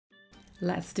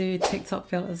Let's do TikTok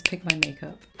filters, pick my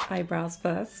makeup. Eyebrows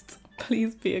first.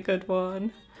 Please be a good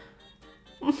one.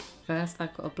 First,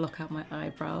 I've got to block out my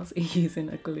eyebrows using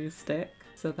a glue stick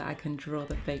so that I can draw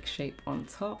the fake shape on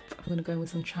top. I'm gonna go in with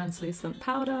some translucent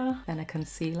powder, then a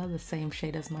concealer, the same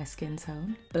shade as my skin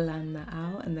tone. Blend that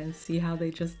out and then see how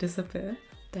they just disappear.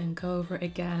 Then go over it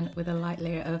again with a light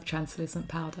layer of translucent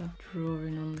powder.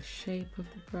 Drawing on the shape of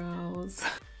the brows.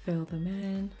 Fill them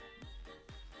in.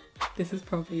 This is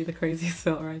probably the craziest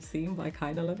filter I've seen, but I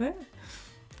kind of love it.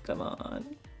 Come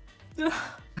on.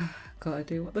 Gotta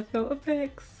do what the filter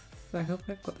picks. So I hope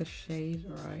I've got the shade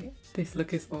right. This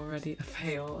look is already a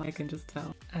fail, I can just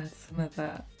tell. Add some of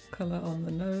that colour on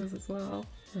the nose as well.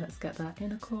 Let's get that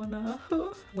inner corner.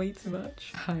 Way too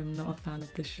much. I'm not a fan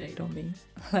of this shade on me.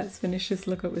 Let's finish this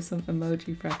look up with some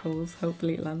emoji freckles.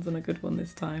 Hopefully it lands on a good one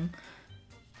this time.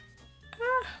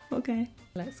 Okay.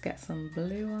 Let's get some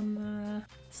blue on there.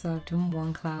 So I've done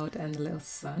one cloud and a little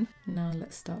sun. Now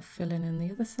let's start filling in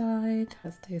the other side.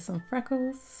 Let's do some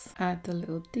freckles. Add the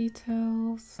little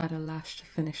details. Add a lash to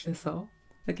finish this off.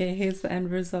 Okay, here's the end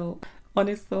result.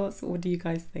 Honest thoughts, what do you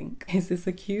guys think? Is this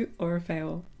a cute or a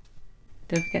fail?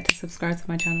 Don't forget to subscribe to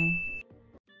my channel.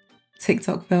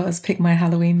 TikTok filters, pick my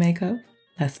Halloween makeup.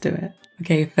 Let's do it.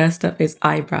 Okay, first up is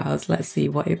eyebrows. Let's see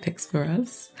what it picks for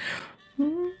us.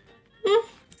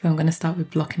 So I'm going to start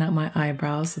with blocking out my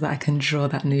eyebrows so that I can draw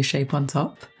that new shape on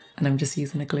top. And I'm just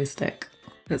using a glue stick.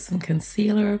 Put some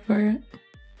concealer over it.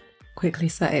 Quickly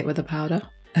set it with a powder.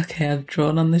 Okay, I've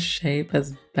drawn on the shape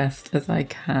as best as I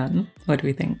can. What do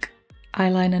we think?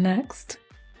 Eyeliner next.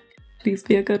 Please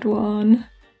be a good one.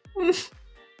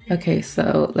 Okay,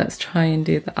 so let's try and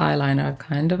do the eyeliner. I've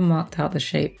kind of marked out the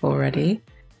shape already.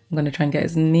 I'm going to try and get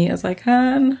as neat as I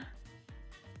can.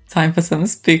 Time for some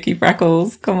spooky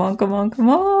freckles. Come on, come on, come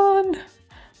on.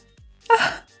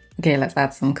 Okay, let's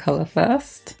add some colour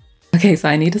first. Okay, so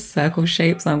I need a circle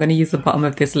shape, so I'm going to use the bottom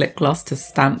of this lip gloss to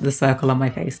stamp the circle on my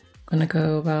face. I'm going to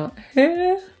go about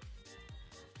here.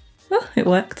 Oh, it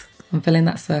worked. I'm filling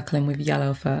that circle in with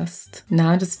yellow first.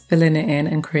 Now I'm just filling it in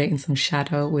and creating some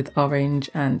shadow with orange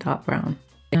and dark brown.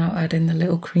 Now add in the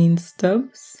little cream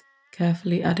stubs.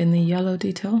 Carefully add in the yellow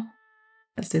detail.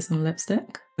 Let's do some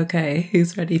lipstick. Okay,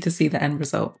 who's ready to see the end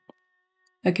result?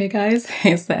 Okay guys,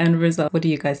 here's the end result. What do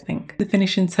you guys think? The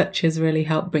finishing touches really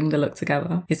help bring the look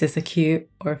together. Is this a cute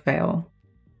or a fail?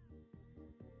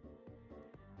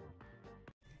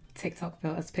 TikTok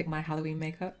filters, pick my Halloween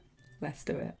makeup. Let's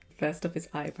do it. First up is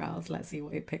eyebrows. Let's see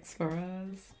what it picks for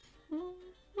us.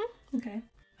 Okay.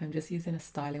 I'm just using a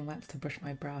styling wax to brush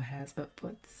my brow hairs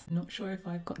upwards. Not sure if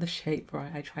I've got the shape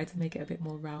right. I tried to make it a bit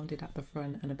more rounded at the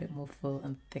front and a bit more full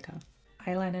and thicker.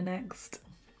 Eyeliner next.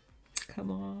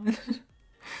 Come on.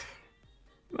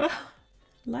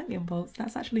 Lightning bolts,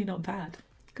 that's actually not bad.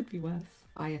 Could be worse.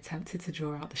 I attempted to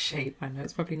draw out the shape. I know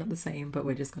it's probably not the same, but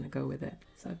we're just going to go with it.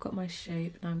 So I've got my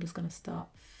shape. Now I'm just going to start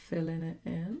filling it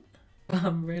in.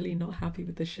 I'm really not happy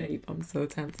with the shape. I'm so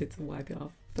tempted to wipe it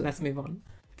off. But let's move on.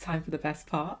 Time for the best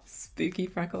part, spooky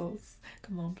freckles.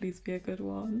 Come on, please be a good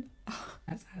one.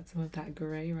 Let's add some of that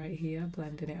grey right here,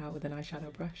 blending it out with an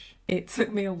eyeshadow brush. It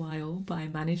took me a while, but I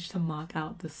managed to mark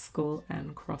out the skull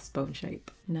and crossbone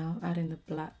shape. Now adding the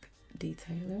black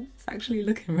detailing. It's actually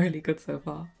looking really good so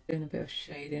far. Doing a bit of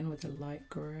shading with a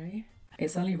light grey.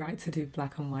 It's only right to do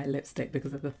black and white lipstick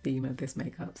because of the theme of this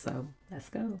makeup, so let's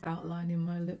go. Outlining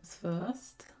my lips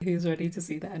first. Who's ready to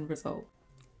see the end result?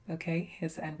 Okay,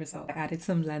 here's the end result. I added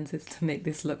some lenses to make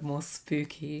this look more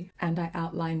spooky, and I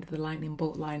outlined the lightning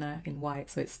bolt liner in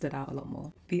white so it stood out a lot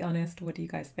more. Be honest, what do you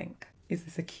guys think? Is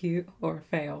this a cute or a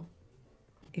fail?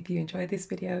 If you enjoyed this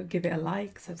video, give it a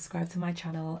like, subscribe to my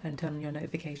channel and turn on your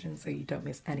notifications so you don't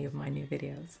miss any of my new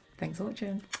videos. Thanks for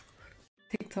watching.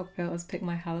 TikTok filters, pick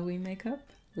my Halloween makeup.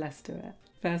 Let's do it.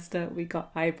 First up, we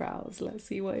got eyebrows. Let's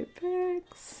see what it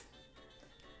picks.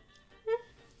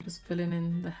 Just filling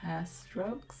in the hair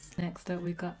strokes. Next up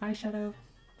we got eyeshadow.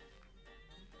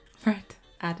 Right,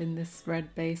 adding this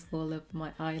red base all over my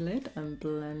eyelid and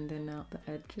blending out the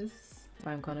edges.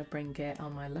 I'm gonna bring it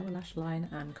on my lower lash line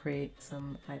and create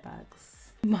some eye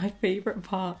bags. My favourite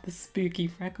part, the spooky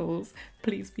freckles.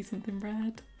 Please be something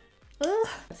red. Ugh.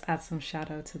 Let's add some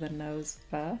shadow to the nose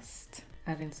first.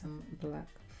 Adding some black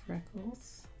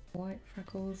freckles. White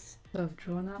freckles. So I've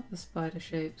drawn out the spider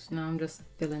shapes. Now I'm just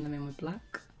filling them in with black.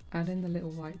 Adding the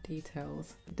little white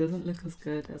details. It doesn't look as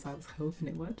good as I was hoping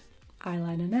it would.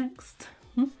 Eyeliner next.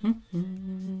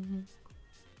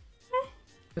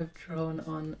 I've drawn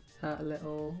on a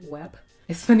little web.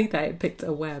 It's funny that it picked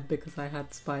a web because I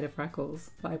had spider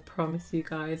freckles, but I promise you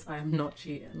guys I am not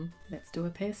cheating. Let's do a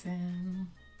piercing.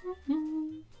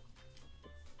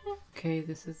 Okay,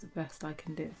 this is the best I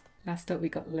can do. Last up we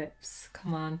got lips.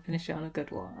 Come on, finish it on a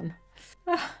good one.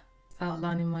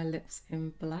 Outlining my lips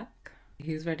in black.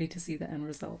 Who's ready to see the end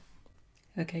result?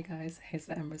 Okay guys, here's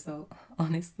the end result.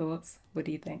 Honest thoughts, what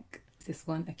do you think? Is this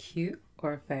one a cute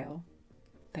or a fail?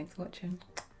 Thanks for watching.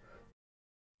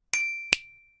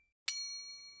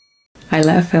 I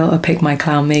let a filter pick my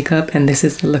clown makeup and this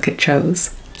is the look it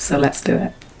chose. So let's do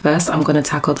it. First I'm going to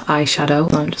tackle the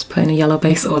eyeshadow. I'm just putting a yellow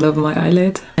base all over my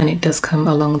eyelid and it does come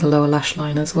along the lower lash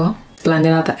line as well.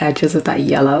 Blending out the edges of that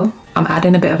yellow. I'm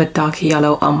adding a bit of a darker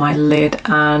yellow on my lid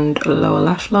and lower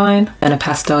lash line and a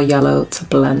pastel yellow to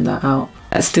blend that out.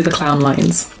 Let's do the clown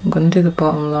lines. I'm going to do the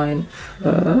bottom line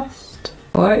first.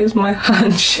 Why is my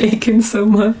hand shaking so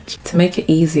much? To make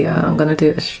it easier, I'm going to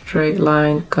do a straight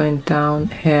line going down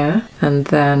here and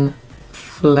then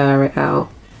flare it out.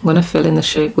 I'm going to fill in the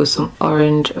shape with some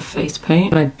orange face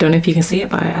paint. And I don't know if you can see it,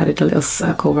 but I added a little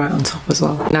circle right on top as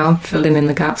well. Now I'm filling in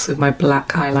the gaps with my black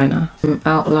eyeliner. I'm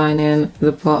outlining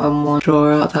the bottom one.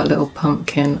 Draw out that little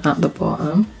pumpkin at the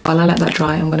bottom. While I let that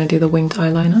dry, I'm going to do the winged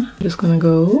eyeliner. I'm just going to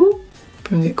go,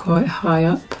 bring it quite high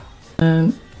up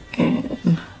and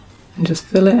in. And just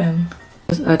fill it in.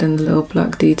 Just adding the little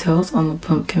black details on the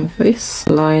pumpkin face.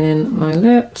 Lining my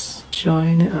lips.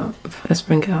 Join it up. Let's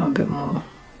bring it out a bit more.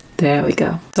 There we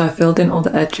go. So I filled in all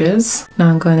the edges. Now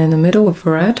I'm going in the middle with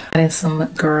red. Adding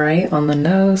some grey on the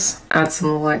nose. Add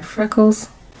some white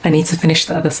freckles. I need to finish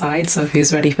the other side, so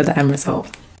who's ready for the end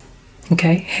result?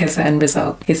 Okay, here's the end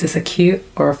result. Is this a cute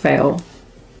or a fail?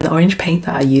 The orange paint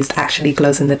that I used actually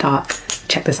glows in the dark.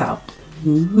 Check this out.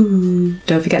 Ooh.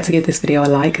 Don't forget to give this video a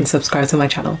like and subscribe to my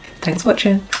channel. Thanks for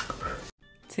watching.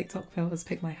 TikTok filters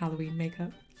pick my Halloween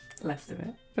makeup. Let's do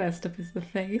it. First up is the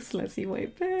face. Let's see what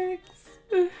it picks.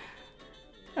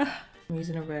 I'm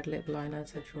using a red lip liner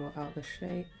to draw out the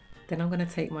shape. Then I'm going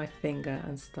to take my finger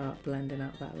and start blending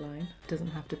out that line. It doesn't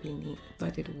have to be neat. So I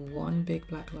did one big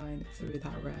black line through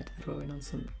that red, drawing on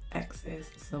some X's,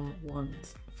 some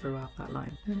ones throughout that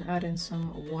line. And adding some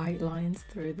white lines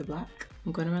through the black.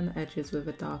 I'm going around the edges with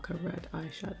a darker red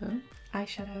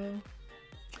eyeshadow.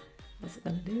 What's it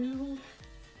going to do?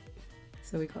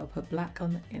 So we got to put black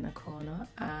on the inner corner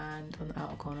and on the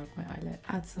outer corner of my eyelid.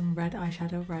 Add some red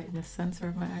eyeshadow right in the center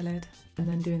of my eyelid. And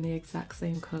then doing the exact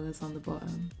same colors on the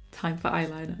bottom. Time for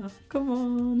eyeliner. Come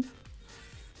on.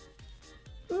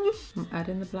 I'm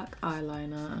adding the black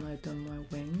eyeliner and I've done my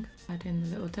wing. Adding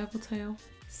the little devil tail.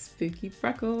 Spooky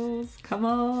freckles. Come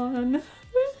on.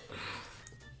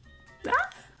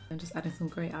 I'm just adding some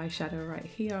grey eyeshadow right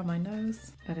here on my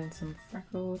nose. Adding some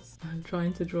freckles. I'm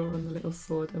trying to draw on the little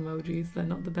sword emojis. They're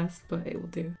not the best, but it will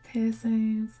do.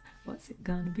 Piercings. What's it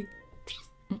gonna be?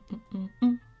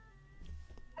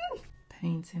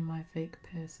 Painting my fake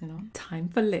piercing on. Time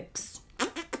for lips.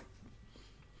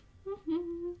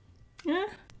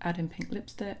 Adding pink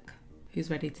lipstick. Who's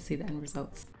ready to see the end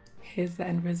results? Here's the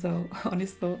end result.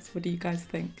 Honest thoughts, what do you guys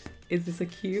think? Is this a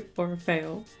cute or a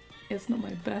fail? It's not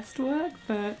my best work,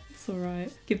 but it's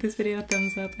alright. Give this video a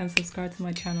thumbs up and subscribe to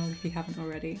my channel if you haven't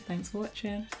already. Thanks for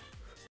watching.